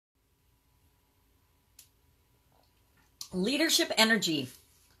Leadership energy.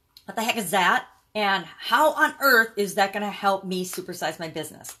 What the heck is that? And how on earth is that going to help me supersize my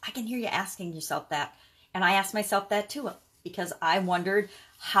business? I can hear you asking yourself that. And I asked myself that too, because I wondered,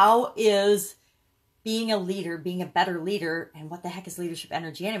 how is being a leader, being a better leader, and what the heck is leadership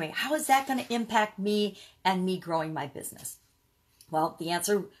energy anyway? How is that going to impact me and me growing my business? Well, the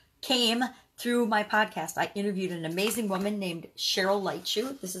answer came through my podcast. I interviewed an amazing woman named Cheryl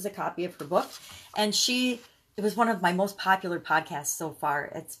Lightshoe. This is a copy of her book. And it was one of my most popular podcasts so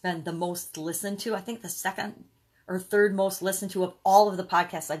far. It's been the most listened to. I think the second or third most listened to of all of the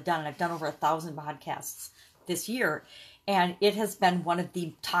podcasts I've done. And I've done over 1,000 podcasts this year. And it has been one of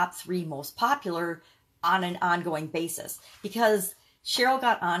the top 3 most popular on an ongoing basis, because Cheryl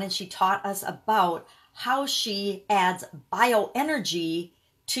got on and she taught us about how she adds bioenergy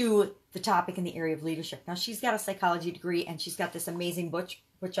to the topic in the area of leadership. Now, she's got a psychology degree and she's got this amazing book,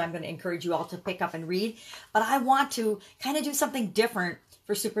 which I'm going to encourage you all to pick up and read. But I want to kind of do something different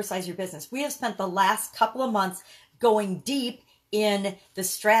for Supersize Your Business. We have spent the last couple of months going deep in the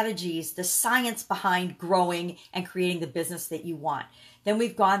strategies, the science behind growing and creating the business that you want. Then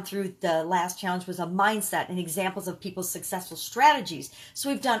we've gone through, the last challenge was a mindset and examples of people's successful strategies. So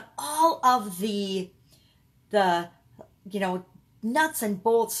we've done all of the nuts and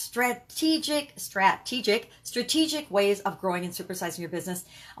bolts, strategic ways of growing and supersizing your business.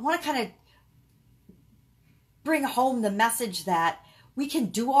 I want to kind of bring home the message that we can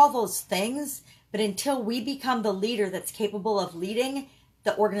do all those things, but until we become the leader that's capable of leading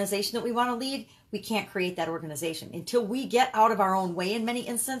the organization that we want to lead, we can't create that organization. Until we get out of our own way in many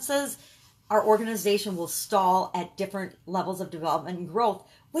instances, our organization will stall at different levels of development and growth,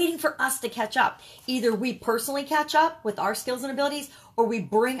 waiting for us to catch up. Either we personally catch up with our skills and abilities, or we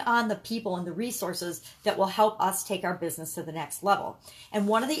bring on the people and the resources that will help us take our business to the next level. And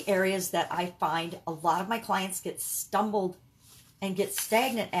one of the areas that I find a lot of my clients get stumbled and get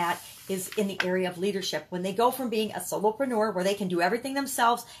stagnant at is in the area of leadership. When they go from being a solopreneur where they can do everything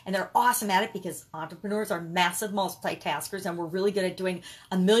themselves and they're awesome at it, because entrepreneurs are massive multitaskers and we're really good at doing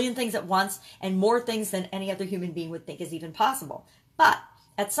a million things at once and more things than any other human being would think is even possible. But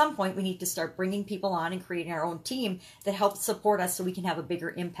at some point, we need to start bringing people on and creating our own team that helps support us so we can have a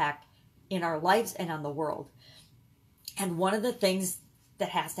bigger impact in our lives and on the world. And one of the things that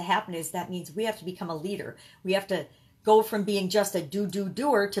has to happen is that means we have to become a leader. We have to go from being just a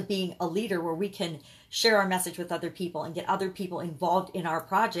doer to being a leader, where we can share our message with other people and get other people involved in our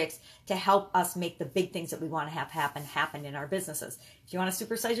projects to help us make the big things that we want to have happen in our businesses. If you want to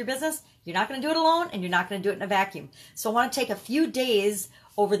supersize your business, you're not going to do it alone and you're not going to do it in a vacuum. So I want to take a few days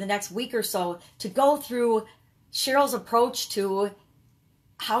over the next week or so to go through Cheryl's approach to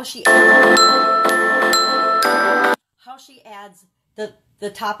how she adds the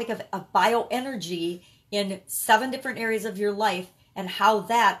topic of bioenergy in 7 different areas of your life, and how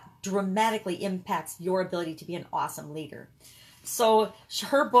that dramatically impacts your ability to be an awesome leader. So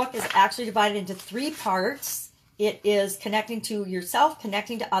her book is actually divided into 3 parts. It is connecting to yourself,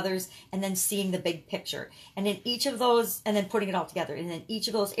 connecting to others, and then seeing the big picture. And in each of those, and then putting it all together. And in each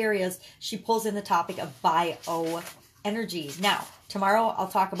of those areas, she pulls in the topic of bioenergy. Now, tomorrow I'll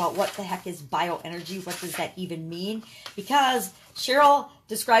talk about what the heck is bioenergy. What does that even mean? Because Cheryl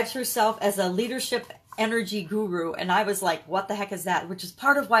describes herself as a leadership energy guru, and I was like, what the heck is that? Which is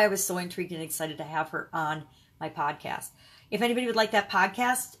part of why I was so intrigued and excited to have her on my podcast. If anybody would like that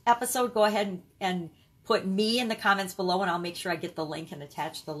podcast episode, go ahead and put me in the comments below, and I'll make sure I get the link and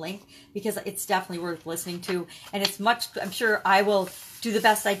attach the link, because it's definitely worth listening to. And I'm sure I will do the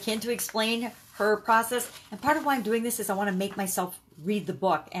best I can to explain her process. And part of why I'm doing this is I want to make myself read the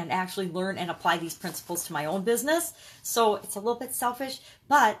book and actually learn and apply these principles to my own business. So it's a little bit selfish,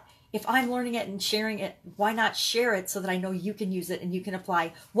 but if I'm learning it and sharing it, why not share it so that I know you can use it and you can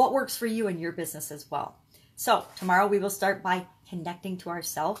apply what works for you in your business as well. So tomorrow we will start by connecting to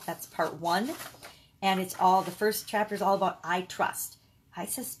ourselves. That's part 1. And the first chapter is all about I trust. I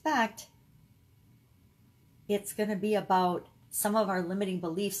suspect it's going to be about some of our limiting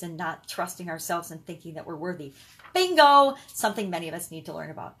beliefs and not trusting ourselves and thinking that we're worthy. Bingo! Something many of us need to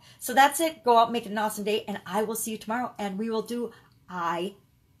learn about. So that's it. Go out and make it an awesome day, and I will see you tomorrow, and we will do I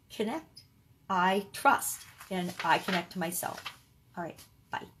connect, I trust, and I connect to myself. All right.